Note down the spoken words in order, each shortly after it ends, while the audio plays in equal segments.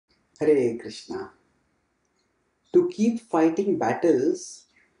Hare Krishna. To keep fighting battles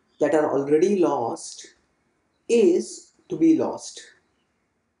that are already lost is to be lost.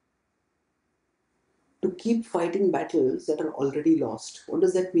 To keep fighting battles that are already lost. What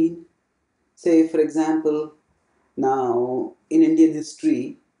does that mean? Say, for example, now in Indian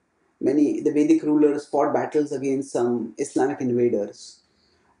history, the Vedic rulers fought battles against some Islamic invaders.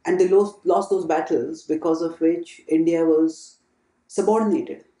 And they lost those battles, because of which India was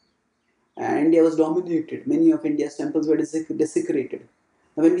subordinated and India was dominated. Many of India's temples were desecrated.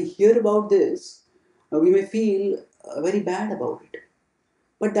 Now, when we hear about this, we may feel very bad about it.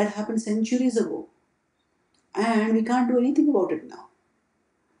 But that happened centuries ago, and we can't do anything about it now.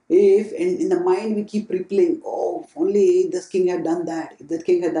 If in the mind we keep replaying, oh, if only this king had done that, if that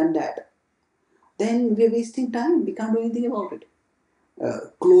king had done that, then we're wasting time. We can't do anything about it.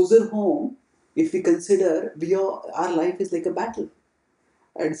 Closer home, if we consider our life is like a battle,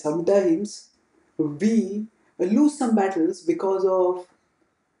 and sometimes we lose some battles because of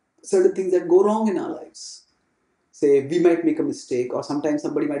certain things that go wrong in our lives. Say we might make a mistake, or sometimes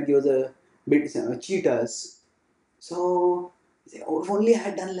somebody might give us a bit, cheat us. So say, oh, if only I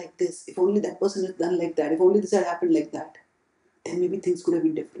had done like this, if only that person had done like that, if only this had happened like that, then maybe things could have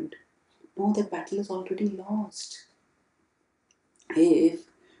been different. No, that battle is already lost. If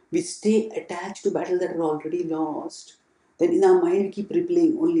we stay attached to battles that are already lost, then in our mind we keep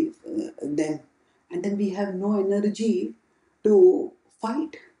replaying only them, and then we have no energy to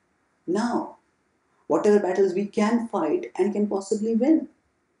fight now. Whatever battles we can fight and can possibly win.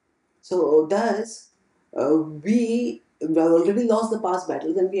 So, thus, we have already lost the past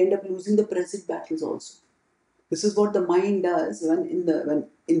battles, and we end up losing the present battles also. This is what the mind does when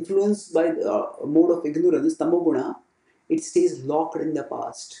influenced by the mode of ignorance, tamoguna. It stays locked in the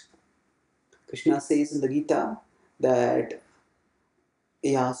past. Krishna says in the Gita that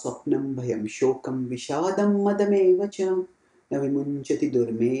ya swapnam bhayam shokam vishadam madameva cha na vimunchati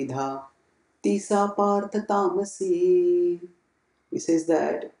durmedha tisa partha tamasi. He says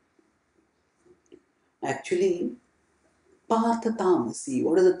that actually partha tamasi.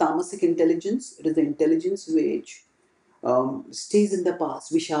 What is the tamasic intelligence? It is the intelligence which stays in the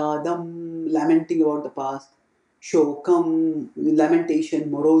past. Vishadam, lamenting about the past. Shokam, lamentation,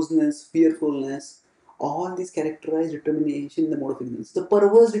 moroseness, fearfulness. All these characterize determination in the mode of ignorance. The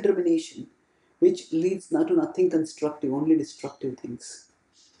perverse determination, which leads not to nothing constructive, only destructive things.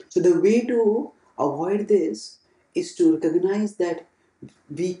 So the way to avoid this is to recognize that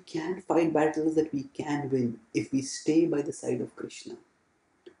we can fight battles that we can win if we stay by the side of Krishna.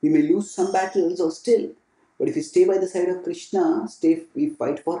 We may lose some battles or still, but if we stay by the side of Krishna, we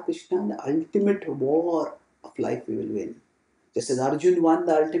fight for Krishna, the ultimate war of life we will win. Just as Arjun won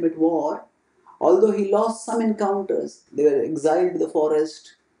the ultimate war, although he lost some encounters, they were exiled to the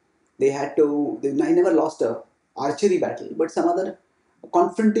forest, they never lost a archery battle, but some other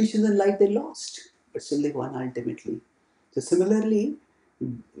confrontations in life they lost, but still they won ultimately. So similarly,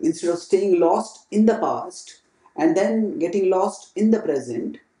 instead of staying lost in the past and then getting lost in the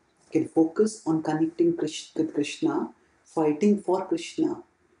present, can focus on connecting with Krishna, fighting for Krishna,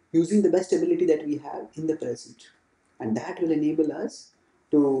 using the best ability that we have in the present. And that will enable us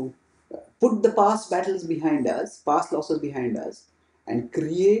to put the past battles behind us, past losses behind us, and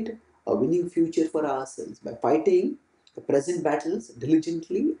create a winning future for ourselves by fighting the present battles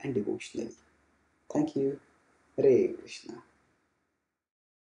diligently and devotionally. Thank you. Hare Krishna.